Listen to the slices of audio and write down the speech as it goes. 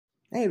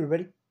Hey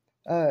everybody.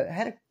 I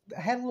had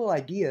a little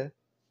idea,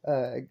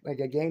 like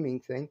a gaming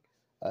thing.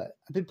 I've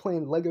been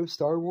playing Lego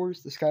Star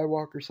Wars: The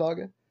Skywalker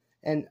Saga,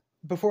 and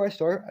before I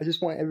start, I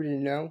just want everybody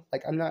to know,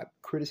 like, I'm not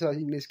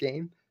criticizing this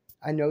game.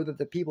 I know that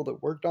the people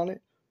that worked on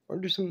it are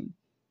under some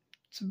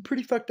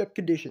pretty fucked up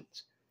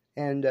conditions,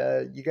 and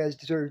you guys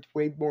deserved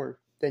way more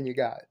than you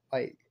got,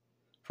 like,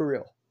 for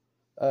real.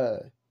 Uh,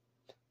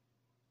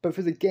 but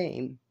for the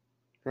game,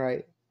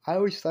 right? I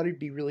always thought it'd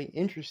be really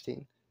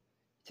interesting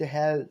to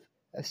have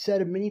a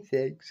set of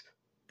minifigs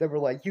that were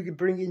like you could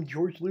bring in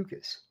George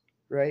Lucas,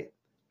 right?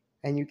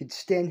 And you could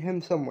stand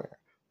him somewhere,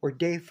 or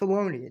Dave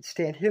Filoni and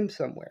stand him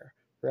somewhere,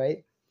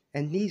 right?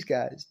 And these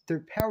guys,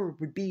 their power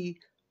would be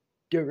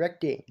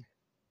directing,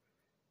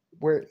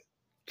 where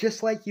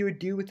just like you would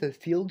do with a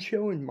field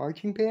show and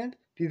marching band.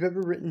 If you've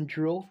ever written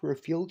drill for a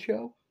field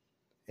show,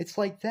 it's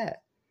like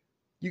that.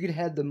 You could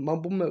have the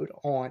mumble mode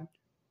on,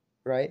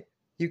 right?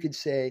 You could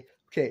say,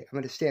 okay, I'm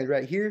going to stand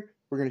right here.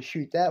 We're going to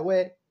shoot that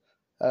way.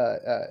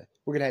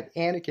 We're gonna have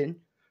Anakin,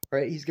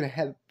 right? He's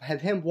gonna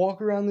have him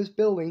walk around this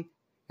building.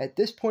 At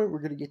this point, we're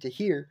gonna get to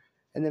here,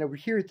 and then over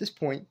here at this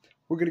point,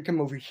 we're gonna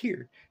come over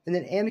here, and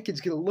then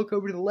Anakin's gonna look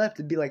over to the left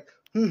and be like,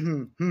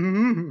 And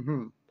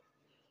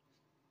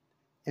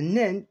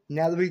then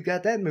now that we've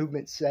got that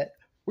movement set,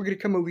 we're gonna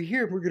come over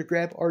here and we're gonna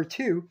grab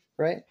R2,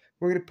 right?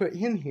 We're gonna put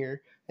him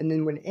here, and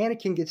then when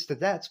Anakin gets to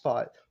that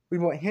spot, we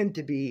want him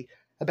to be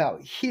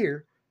about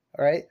here,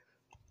 all right?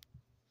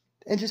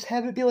 And just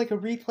have it be like a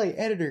replay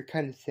editor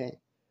kind of thing.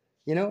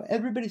 You know,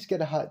 everybody's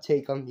got a hot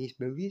take on these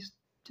movies.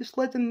 Just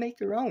let them make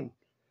their own.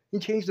 You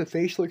change the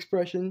facial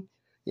expression,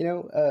 you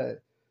know,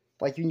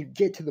 like when you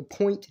get to the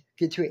point,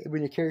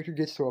 when your character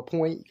gets to a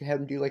point, you can have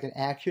them do like an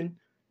action,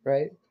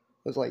 right?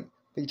 It's like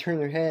they turn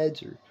their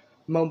heads or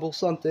mumble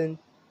something,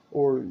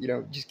 or, you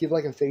know, just give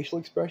like a facial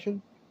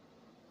expression.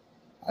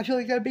 I feel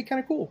like that'd be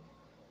kind of cool.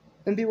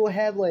 And people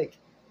have like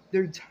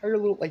their entire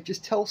little, like,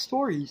 just tell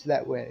stories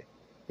that way.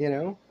 You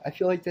know, I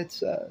feel like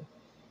that's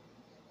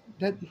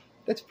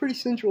pretty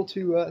central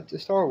to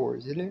Star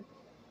Wars, isn't it?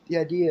 The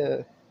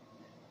idea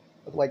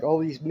of like all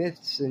these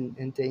myths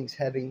and things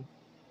having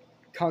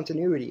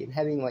continuity and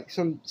having like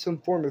some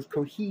form of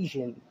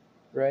cohesion,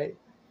 right?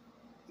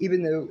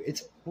 Even though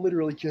it's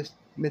literally just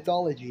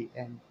mythology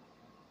and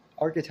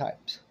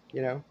archetypes,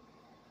 you know.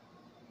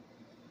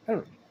 I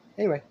don't know.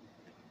 Anyway,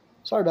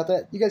 sorry about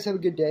that. You guys have a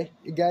good day.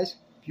 You guys,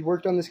 if you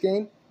worked on this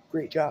game,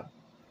 great job.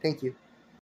 Thank you.